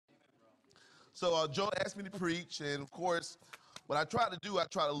So Joe asked me to preach, and of course, what I try to do, I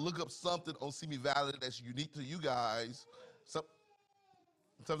try to look up something on Simi Valley that's unique to you guys, something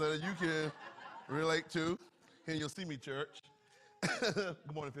that you can relate to here in your Simi church.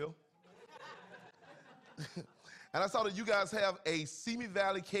 Good morning, Phil. And I saw that you guys have a Simi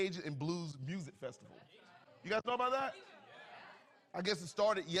Valley Cajun and Blues Music Festival. You guys know about that? I guess it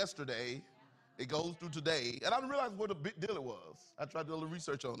started yesterday. It goes through today. And I didn't realize what a big deal it was. I tried to do a little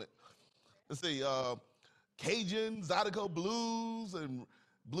research on it. Let's see, Cajun, Zydeco blues and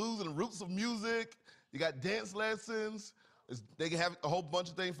roots of music. You got dance lessons. They can have a whole bunch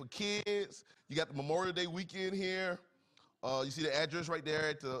of things for kids. You got the Memorial Day weekend here. You see the address right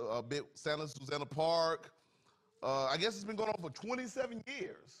there at the Santa Susana Park. I guess it's been going on for 27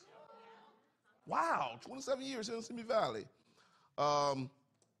 years. Wow, 27 years here in Simi Valley.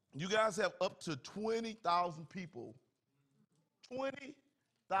 You guys have up to 20,000 people.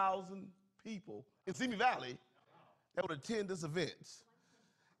 20,000 people in Simi Valley that would attend this event.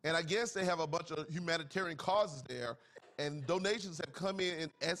 And I guess they have a bunch of humanitarian causes there, and donations have come in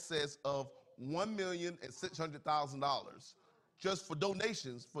excess of $1,600,000 just for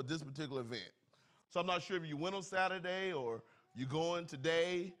donations for this particular event. So I'm not sure if you went on Saturday or you're going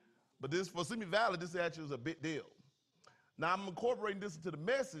today, but this for Simi Valley, this actually is a big deal. Now I'm incorporating this into the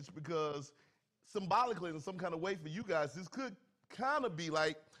message because symbolically in some kind of way for you guys, this could kind of be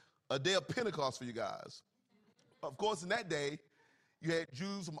like a day of Pentecost for you guys. Of course, in that day, you had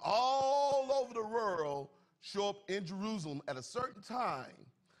Jews from all over the world show up in Jerusalem at a certain time.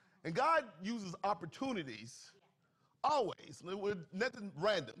 And God uses opportunities, always, nothing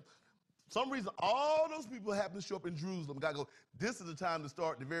random. For some reason, all those people happen to show up in Jerusalem. God goes, this is the time to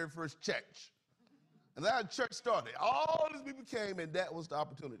start the very first church. And that's how the church started. All these people came, and that was the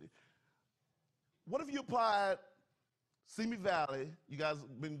opportunity. What if you applied Simi Valley? You guys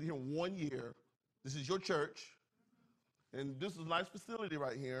have been here 1 year. This is your church. And this is a nice facility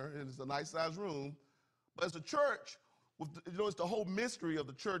right here, and it's a nice sized room. But as a church, it's the whole mystery of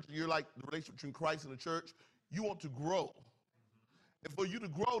the church. You're like the relationship between Christ and the church. You want to grow. And for you to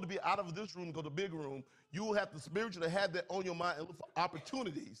grow, to be out of this room and go to the big room, you will have to spiritually have that on your mind and look for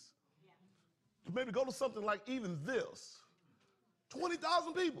opportunities to maybe go to something like even this.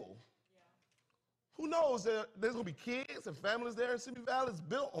 20,000 people. Who knows? There's going to be kids and families there in Simi Valley. It's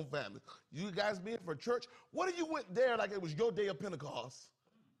built on families. You guys being for church. What if you went there like it was your day of Pentecost?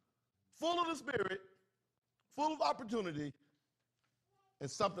 Full of the Spirit, full of opportunity,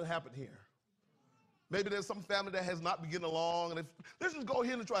 and something happened here. Maybe there's some family that has not been getting along. And let's just go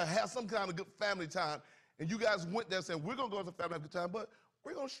here and try to have some kind of good family time. And you guys went there saying, we're going to go as a family have a good time, but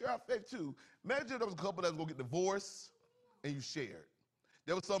we're going to share our faith too. Imagine there was a couple that was going to get divorced and you shared.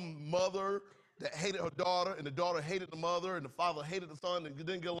 There was some mother that hated her daughter, and the daughter hated the mother, and the father hated the son, and you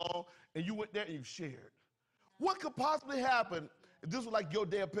didn't get along, and you went there and you shared. What could possibly happen if this was like your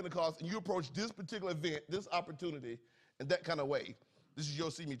day of Pentecost and you approached this particular event, this opportunity, in that kind of way? This is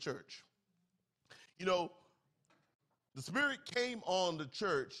your Simi church. You know, the Spirit came on the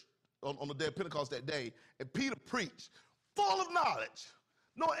church on the day of Pentecost that day, and Peter preached, full of knowledge,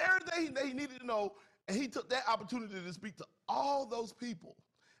 knowing everything that he needed to know, and he took that opportunity to speak to all those people.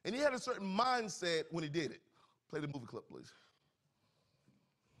 And he had a certain mindset when he did it. Play the movie clip, please.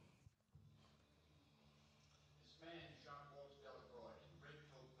 This man, Jean-Paul Delacroix, raped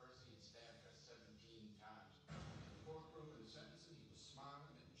Pope Percy and stabbed her 17 times. In the courtroom and sentencing, he was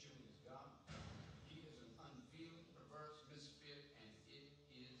smiling and chewing his gum. He is an unfeeling, perverse misfit, and it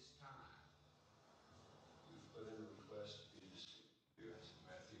is time. You've put in a request to be dismissed. Yes,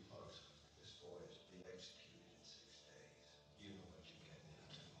 Matthew Post. This boy is to be executed in 6 days. You know what you're getting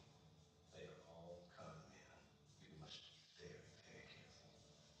into. They are all con men. You must stay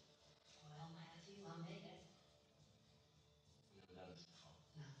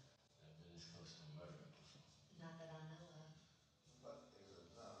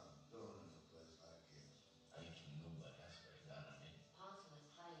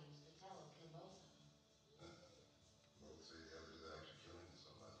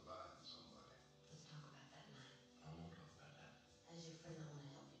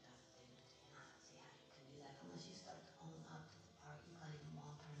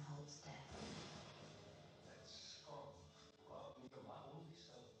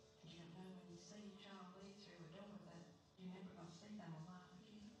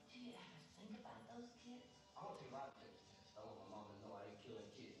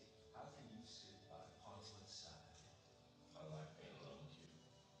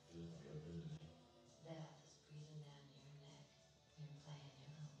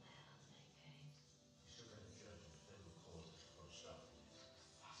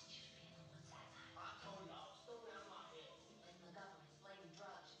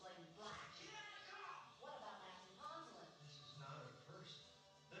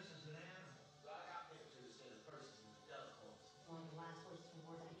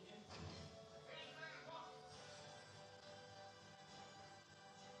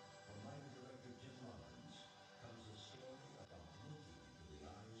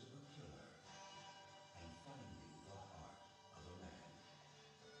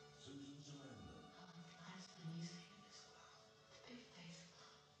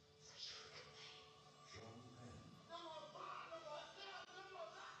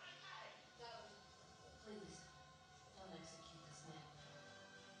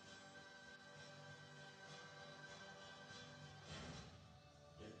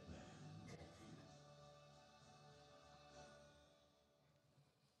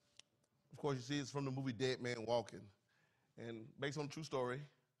course, you see it's from the movie Dead Man Walking. And based on a true story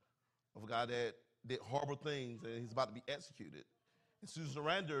of a guy that did horrible things and he's about to be executed. And Susan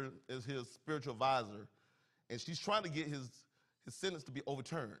Sarandon is his spiritual advisor, and she's trying to get his sentence to be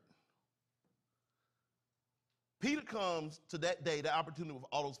overturned. Peter comes to that day, that opportunity with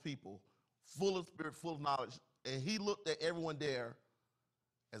all those people, full of spirit, full of knowledge, and he looked at everyone there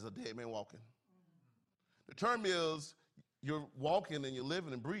as a dead man walking. The term is you're walking and you're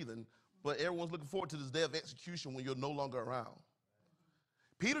living and breathing, but everyone's looking forward to this day of execution when you're no longer around.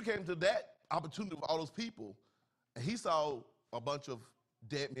 Peter came to that opportunity with all those people, and he saw a bunch of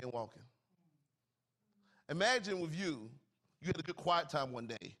dead men walking. Imagine with you had a good quiet time one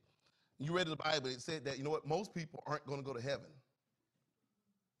day. You read in the Bible, it said that, you know what, most people aren't going to go to heaven.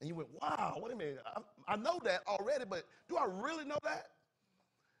 And you went, wow, wait a minute, I know that already, but do I really know that?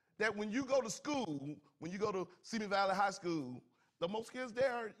 That when you go to school, when you go to Simi Valley High School, the most kids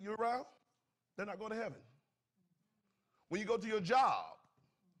there you're around, they're not going to heaven. When you go to your job,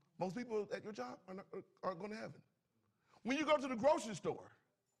 most people at your job aren't going to heaven. When you go to the grocery store,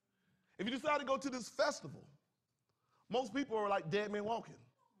 if you decide to go to this festival, most people are like dead men walking.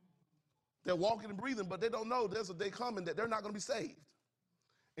 They're walking and breathing, but they don't know there's a day coming that they're not going to be saved.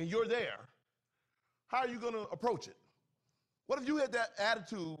 And you're there. How are you going to approach it? What if you had that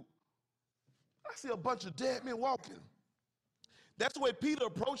attitude, I see a bunch of dead men walking. That's the way Peter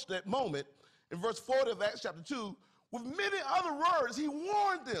approached that moment in verse 40 of Acts chapter 2. With many other words, he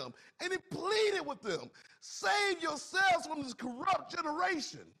warned them and he pleaded with them, save yourselves from this corrupt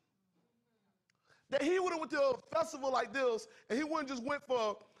generation. That he would have went to a festival like this and he wouldn't just went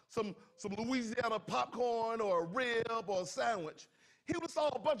for some Louisiana popcorn or a rib or a sandwich. He would have saw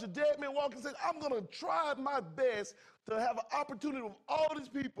a bunch of dead men walking and said, I'm going to try my best to have an opportunity with all these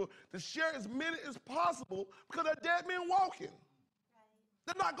people to share as many as possible because they're dead men walking. Right.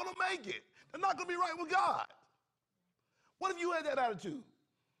 They're not going to make it. They're not going to be right with God. What if you had that attitude?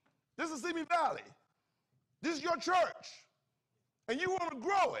 This is Simi Valley. This is your church. And you want to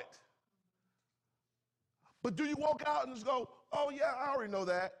grow it. But do you walk out and just go, oh yeah, I already know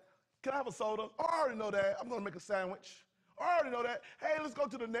that. Can I have a soda? Oh, I already know that. I'm going to make a sandwich. Oh, I already know that. Hey, let's go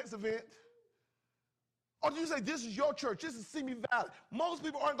to the next event. Or do you say, this is your church. This is Simi Valley. Most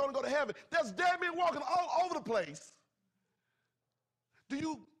people aren't going to go to heaven. There's dead men walking all over the place. Do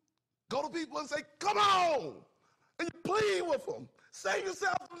you go to people and say, come on? And you plead with them. Save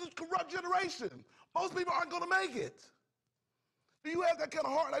yourself from this corrupt generation. Most people aren't going to make it. Do you have that kind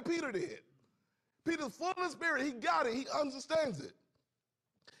of heart like Peter did? Peter's full of the Spirit. He got it. He understands it.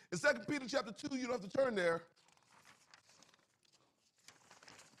 In 2 Peter chapter 2, you don't have to turn there.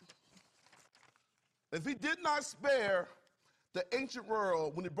 If he did not spare the ancient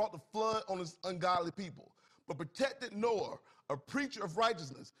world when he brought the flood on his ungodly people, but protected Noah, a preacher of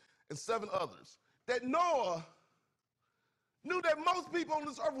righteousness, and 7 others, that Noah knew that most people on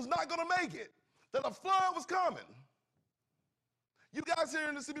this earth was not going to make it, that a flood was coming. You guys here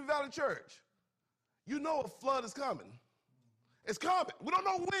in the Simi Valley Church, you know a flood is coming. It's coming. We don't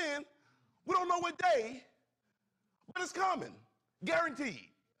know when, we don't know what day, but it's coming, guaranteed.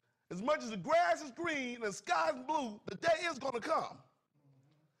 As much as the grass is green and the sky is blue, the day is going to come.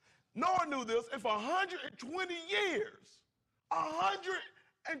 Noah knew this, and for 120 years,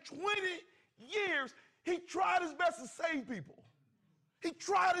 120 years, he tried his best to save people. He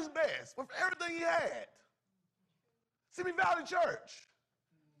tried his best with everything he had. Simi Valley Church,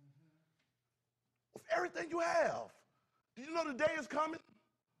 with everything you have. Do you know the day is coming?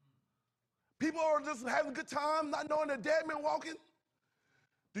 People are just having a good time, not knowing they're dead men walking.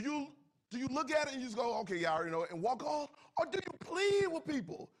 Do you look at it and you just go, okay, yeah, I already know it, and walk on? Or do you plead with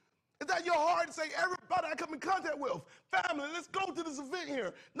people? Is that your heart to say, everybody I come in contact with, family, let's go to this event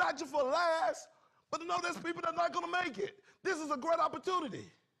here, not just for laughs, but to know there's people that are not going to make it. This is a great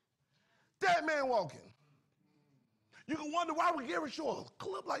opportunity. Dead man walking. You can wonder why we Gary show a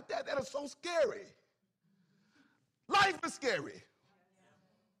club like that is so scary. Life is scary.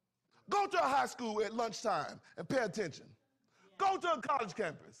 Go to a high school at lunchtime and pay attention. Go to a college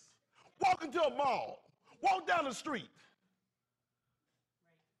campus. Walk into a mall. Walk down the street.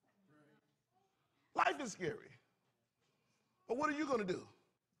 Life is scary. But what are you going to do?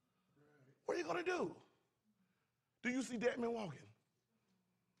 What are you going to do? Do you see dead men walking?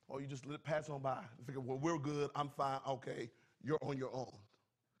 Or you just let it pass on by and figure, well, we're good, I'm fine, okay, you're on your own.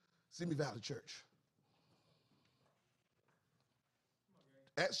 Simi Valley Church.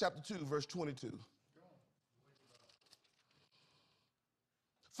 Acts chapter 2, verse 22.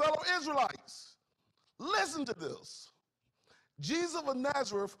 Fellow Israelites, listen to this. Jesus of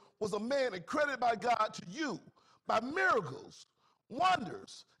Nazareth was a man accredited by God to you by miracles,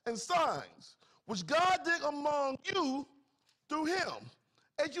 wonders, and signs, which God did among you through him,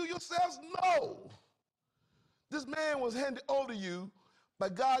 as you yourselves know. This man was handed over to you by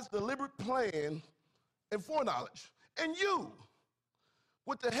God's deliberate plan and foreknowledge. And you,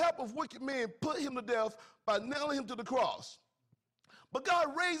 with the help of wicked men, put him to death by nailing him to the cross. But God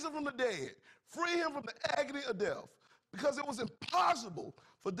raised him from the dead, freeing him from the agony of death, because it was impossible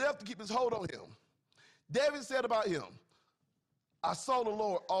for death to keep his hold on him. David said about him, I saw the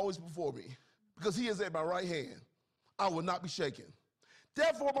Lord always before me, because he is at my right hand. I will not be shaken.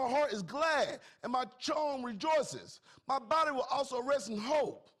 Therefore my heart is glad, and my charm rejoices. My body will also rest in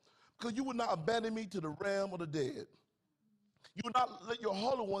hope, because you will not abandon me to the realm of the dead. You will not let your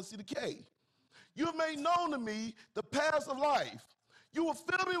Holy One see decay. You have made known to me the paths of life. You will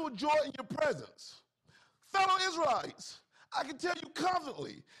fill me with joy in your presence. Fellow Israelites, I can tell you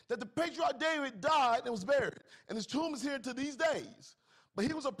confidently that the patriarch David died and was buried, and his tomb is here to these days. But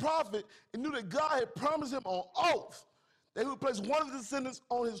he was a prophet and knew that God had promised him on oath that he would place one of his descendants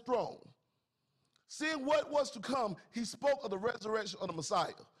on his throne. Seeing what was to come, he spoke of the resurrection of the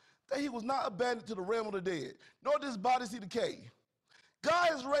Messiah, that he was not abandoned to the realm of the dead, nor did his body see decay. God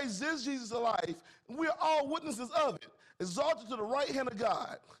has raised this Jesus alive, and we are all witnesses of it. Exalted to the right hand of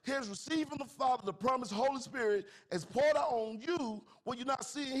God, he has received from the Father the promised Holy Spirit, has poured out on you what you're not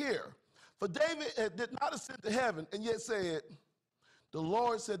seeing here. For David did not ascend to heaven, and yet said, the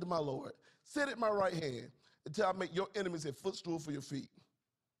Lord said to my Lord, sit at my right hand until I make your enemies a footstool for your feet.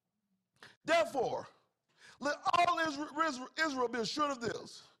 Therefore, let all Israel be assured of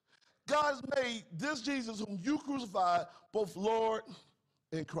this. God has made this Jesus whom you crucified both Lord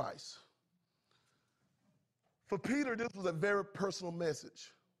and Christ. For Peter, this was a very personal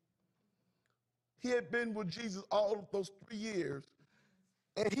message. He had been with Jesus all of those 3 years,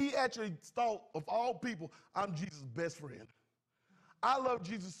 and he actually thought, of all people, I'm Jesus' best friend. I love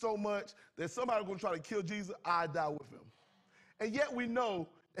Jesus so much that somebody's going to try to kill Jesus, I die with him. And yet we know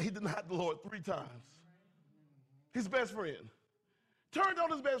that he denied the Lord 3 times. His best friend. Turned on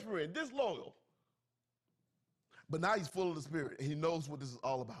his best friend, disloyal. But now he's full of the Spirit, and he knows what this is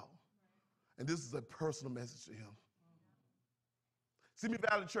all about. And this is a personal message to him. Simi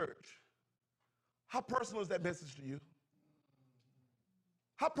Valley Church, how personal is that message to you?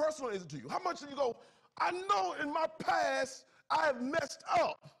 How personal is it to you? How much do you go, I know in my past I have messed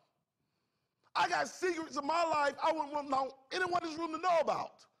up. I got secrets in my life I wouldn't want anyone in this room to know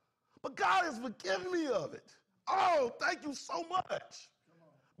about. But God has forgiven me of it. Oh, thank you so much.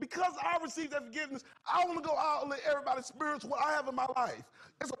 Because I received that forgiveness, I want to go out and let everybody experience what I have in my life.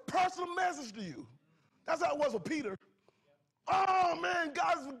 It's a personal message to you. That's how it was with Peter. Oh, man,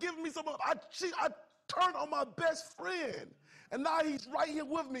 God has forgiven me so much. I turned on my best friend. And now he's right here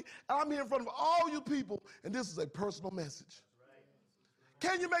with me, and I'm here in front of all you people, and this is a personal message.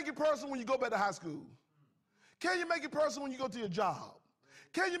 Can you make it personal when you go back to high school? Can you make it personal when you go to your job?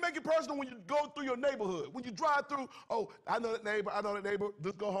 Can you make it personal when you go through your neighborhood? When you drive through, oh, I know that neighbor,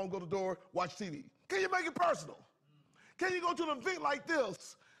 just go home, go to the door, watch TV. Can you make it personal? Can you go to an event like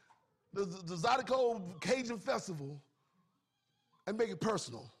this, the Zydeco Cajun Festival, and make it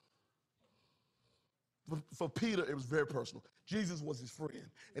personal? For Peter, it was very personal. Jesus was his friend,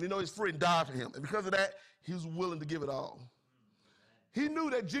 and he knew his friend died for him, and because of that, he was willing to give it all. He knew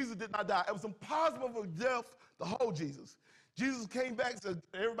that Jesus did not die. It was impossible for death to hold Jesus. Jesus came back and said,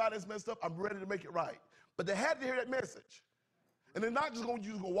 everybody that's messed up, I'm ready to make it right. But they had to hear that message. And they're not just going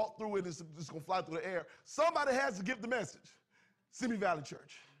to walk through it and it's just going to fly through the air. Somebody has to give the message. Simi Valley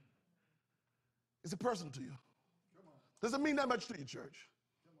Church. Is it personal to you? Does it mean that much to you, church?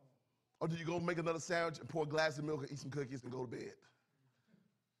 Or do you go make another sandwich and pour a glass of milk and eat some cookies and go to bed?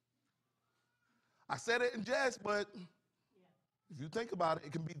 I said it in jest, but if you think about it,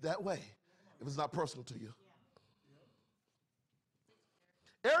 it can be that way if it's not personal to you.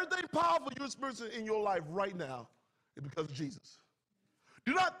 Everything powerful you're experiencing in your life right now is because of Jesus.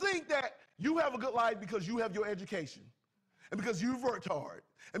 Do not think that you have a good life because you have your education and because you've worked hard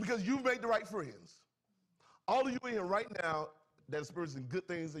and because you've made the right friends. All of you in here right now that are experiencing good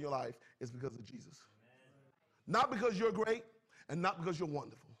things in your life is because of Jesus. Not because you're great and not because you're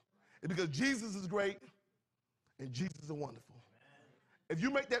wonderful. It's because Jesus is great and Jesus is wonderful. If you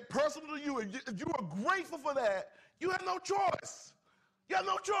make that personal to you, if you are grateful for that, you have no choice. You have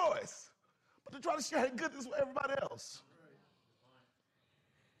no choice but to try to share goodness with everybody else.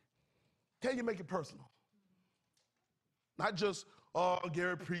 Can you make it personal? Not just, oh,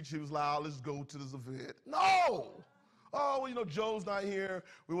 Gary preached, he was loud, let's go to this event. No. Oh, well, you know, Joe's not here.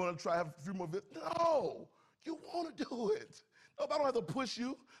 We want to try to have a few more events. No. You want to do it. Nobody don't have to push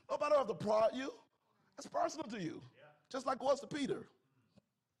you. Nobody don't have to prod you. That's personal to you. just like it was to Peter.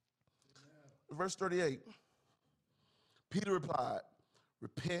 Verse 38, Peter replied,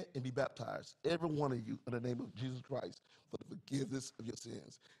 repent and be baptized, every one of you, in the name of Jesus Christ, for the forgiveness of your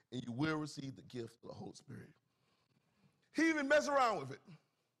sins, and you will receive the gift of the Holy Spirit. He even messed around with it.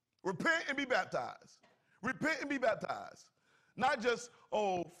 Repent and be baptized. Repent and be baptized. Not just,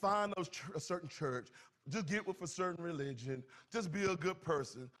 find a certain church, just get with a certain religion, just be a good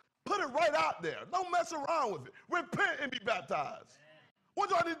person. Put it right out there. Don't mess around with it. Repent and be baptized. What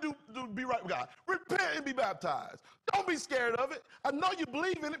do I need to do to be right with God? Repent and be baptized. Don't be scared of it. I know you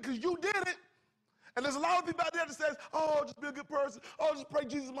believe in it because you did it. And there's a lot of people out there that says, just be a good person. Just pray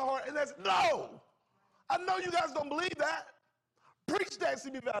Jesus in my heart. And that's, no. I know you guys don't believe that. Preach that,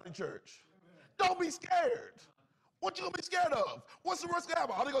 Simi Valley Church. Don't be scared. What you going to be scared of? What's the worst going to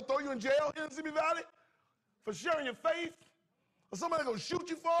happen? Are they going to throw you in jail here in Simi Valley for sharing your faith? Or somebody going to shoot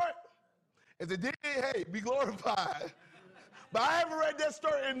you for it? If they did, hey, be glorified. But I haven't read that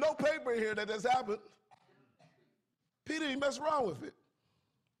story in no paper here that this happened. Peter, he messed around with it.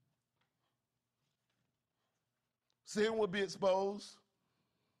 Sin will be exposed.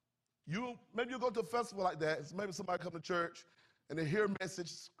 Maybe you'll go to a festival like that. Maybe somebody come to church and they hear a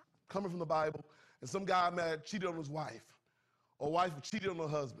message coming from the Bible, and some guy mad cheated on his wife, or a wife cheated on her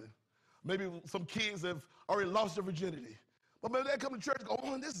husband. Maybe some kids have already lost their virginity. But maybe they come to church and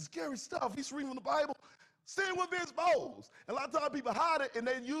go, this is scary stuff. He's reading from the Bible. Sin will be exposed. And a lot of times people hide it, and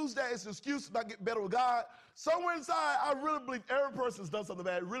they use that as an excuse to not get better with God. Somewhere inside, I really believe every person has done something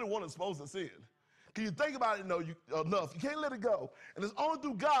bad, really want to expose their sin. Because you think about it enough, you can't let it go. And it's only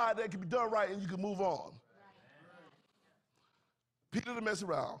through God that it can be done right and you can move on. Peter didn't mess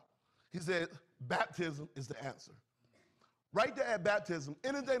around. He said, baptism is the answer. Right there at baptism,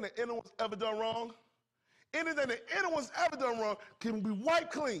 anything that anyone's ever done wrong, can be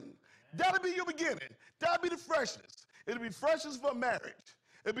wiped clean. That'll be your beginning. That'll be the freshness. It'll be freshness for marriage.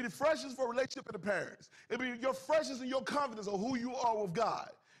 It'll be the freshness for a relationship with the parents. It'll be your freshness and your confidence of who you are with God.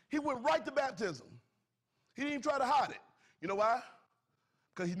 He went right to baptism. He didn't even try to hide it. You know why?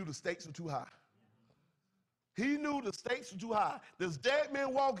 Because he knew the stakes were too high. He knew the stakes were too high. There's dead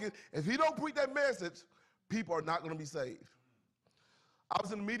men walking. If he don't preach that message, people are not going to be saved. I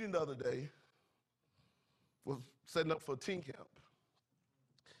was in a meeting the other day, was setting up for a teen camp.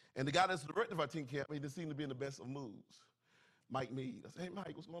 And the guy that's the director of our teen camp, he didn't seem to be in the best of moods. Mike Mead. I said, hey,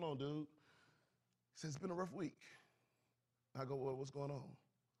 Mike, what's going on, dude? He said, it's been a rough week. I go, well, what's going on?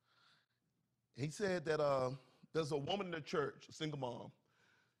 He said that there's a woman in the church, a single mom.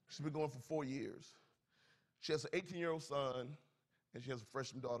 She's been going for 4 years. She has an 18-year-old son, and she has a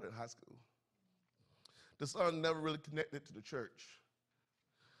freshman daughter in high school. The son never really connected to the church.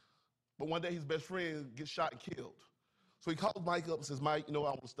 But one day his best friend gets shot and killed. So he calls Mike up and says, Mike, I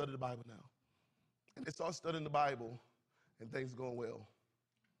want to study the Bible now. And they start studying the Bible, and things are going well.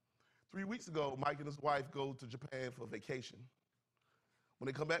 3 weeks ago, Mike and his wife go to Japan for vacation. When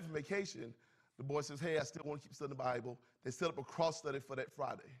they come back from vacation, the boy says, hey, I still want to keep studying the Bible. They set up a cross study for that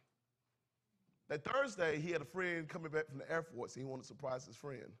Friday. That Thursday, he had a friend coming back from the Air Force, and he wanted to surprise his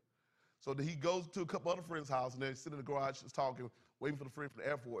friend. So he goes to a couple other friends' house, and they're sitting in the garage just talking, waiting for the friend from the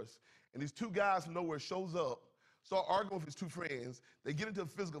Air Force. And these two guys from nowhere shows up, start arguing with his two friends. They get into a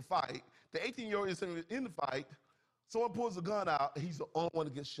physical fight. The 18-year-old is in the fight. Someone pulls a gun out, and he's the only one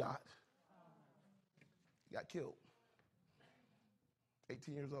that gets shot. He got killed.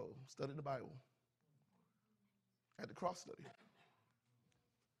 18 years old, studying the Bible. At the cross study.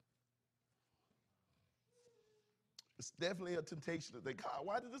 It's definitely a temptation to think, God,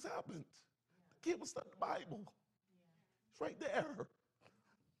 why did this happen? The kid was studying the Bible. It's right there.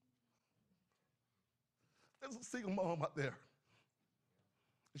 There's a single mom out there.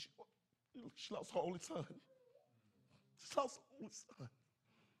 And she lost her only son. She lost her only son.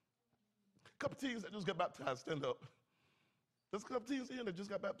 A couple teens that just got baptized, stand up. There's a couple teens here that just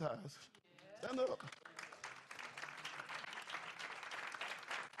got baptized. Stand up.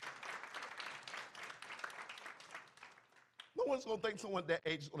 No one's going to think someone that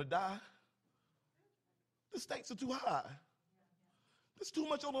age is going to die. The stakes are too high. There's too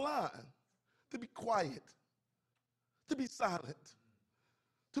much on the line to be quiet, to be silent,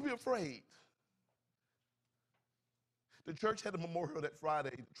 to be afraid. The church had a memorial that Friday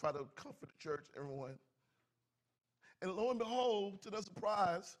to try to comfort the church, everyone. And lo and behold, to their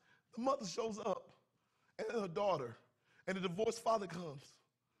surprise, the mother shows up and her daughter, and the divorced father comes.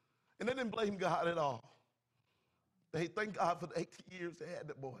 And they didn't blame God at all. They thank God for the 18 years they had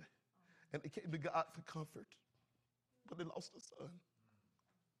that boy. And they came to God for comfort. But they lost a son.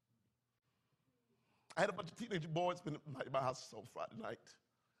 I had a bunch of teenage boys spend the night at my house on Friday night.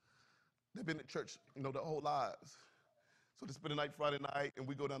 They've been at church, their whole lives. So they spend the night Friday night, and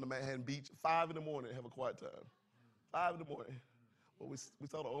we go down to Manhattan Beach 5 in the morning and have a quiet time. 5 in the morning. Well, we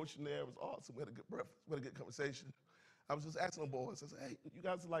saw the ocean there. It was awesome. We had a good breakfast. We had a good conversation. I was just asking the boys. I said, hey, you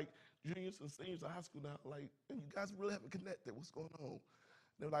guys are like juniors and seniors in high school now. Like, and you guys really haven't connected. What's going on?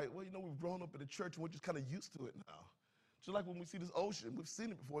 They're like, well, you know, we've grown up in the church, and we're just kind of used to it now. Just like when we see this ocean, we've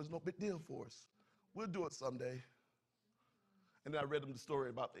seen it before. It's no big deal for us. We'll do it someday. And then I read them the story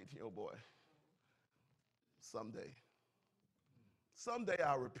about the 18-year-old boy. Someday. Someday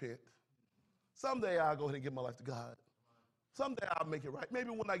I'll repent. Someday I'll go ahead and give my life to God. Someday I'll make it right. Maybe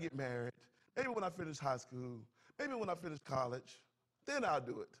when I get married. Maybe when I finish high school. Maybe when I finish college. Then I'll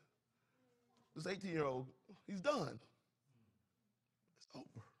do it. This 18-year-old, he's done. It's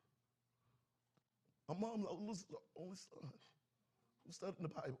over. My mom was the only son who studied the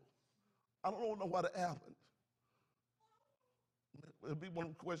Bible. I don't know why that happened. It'll be one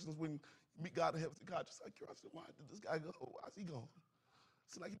of the questions when you meet God in heaven. God, just like I said, why did this guy go? Why is he gone?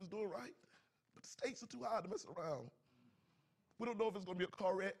 It's like he was doing right. But the stakes are too high to mess around. We don't know if it's going to be a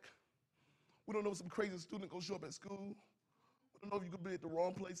car wreck. We don't know if some crazy student going to show up at school. We don't know if you're going to be at the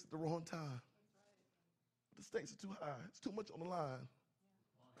wrong place at the wrong time. The stakes are too high. It's too much on the line.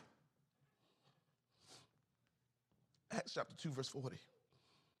 Acts chapter 2, verse 40.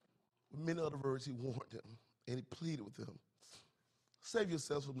 With many other words, he warned them, and he pleaded with them. Save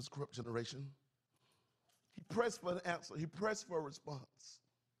yourselves from this corrupt generation. He pressed for an answer. He pressed for a response.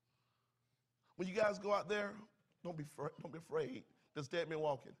 When you guys go out there, don't be afraid. There's dead men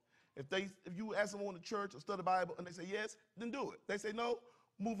walking. If you ask someone in the church or study the Bible and they say yes, then do it. They say no,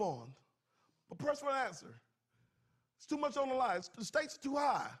 move on. But press for an answer. It's too much on the line. The stakes are too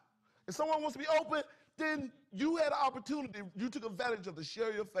high. If someone wants to be open, then you had an opportunity. You took advantage of to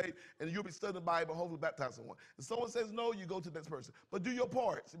share your faith, and you'll be studying the Bible, hopefully baptize someone. If someone says no, you go to the next person. But do your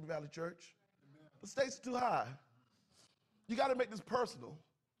part, Simi Valley Church. Amen. The stakes are too high. You got to make this personal.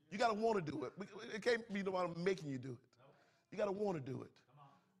 You got to want to do it. It can't be the one making you do it. You got to want to do it.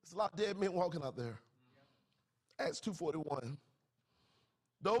 There's a lot of dead men walking out there. Acts 2:41.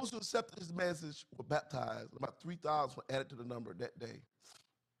 Those who accepted his message were baptized. About 3,000 were added to the number that day.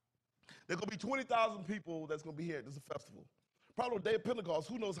 There's going to be 20,000 people that's going to be here at this festival. Probably on the day of Pentecost.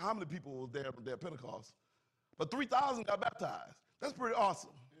 Who knows how many people were there on the day of Pentecost? But 3,000 got baptized. That's pretty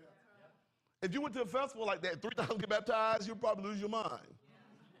awesome. Yeah. If you went to a festival like that, 3,000 get baptized, you'll probably lose your mind.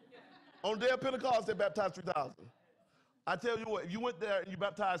 Yeah. On the day of Pentecost, they baptized 3,000. I tell you what, if you went there and you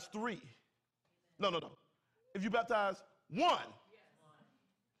baptized 3, no. If you baptized 1,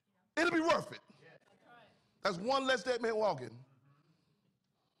 it'll be worth it. That's one less dead man walking.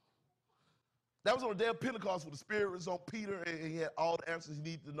 That was on the day of Pentecost where the Spirit was on Peter and he had all the answers he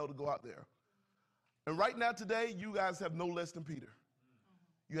needed to know to go out there. And right now today, you guys have no less than Peter.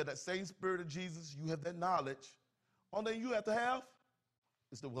 You have that same Spirit of Jesus. You have that knowledge. Only thing you have to have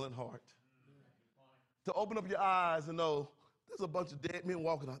is the willing heart. To open up your eyes and know there's a bunch of dead men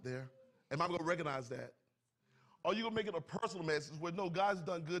walking out there. Am I going to recognize that? Or are you going to make it a personal message where, no, God's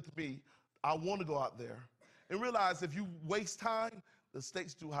done good to me. I want to go out there. And realize if you waste time, the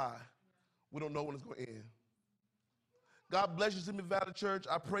stakes too high. We don't know when it's going to end. God bless you, Simi Valley Church.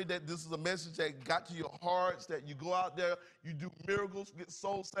 I pray that this is a message that got to your hearts, that you go out there, you do miracles, get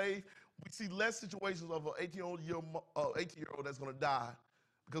souls saved. We see less situations of an 18-year-old that's going to die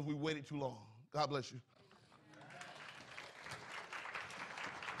because we waited too long. God bless you.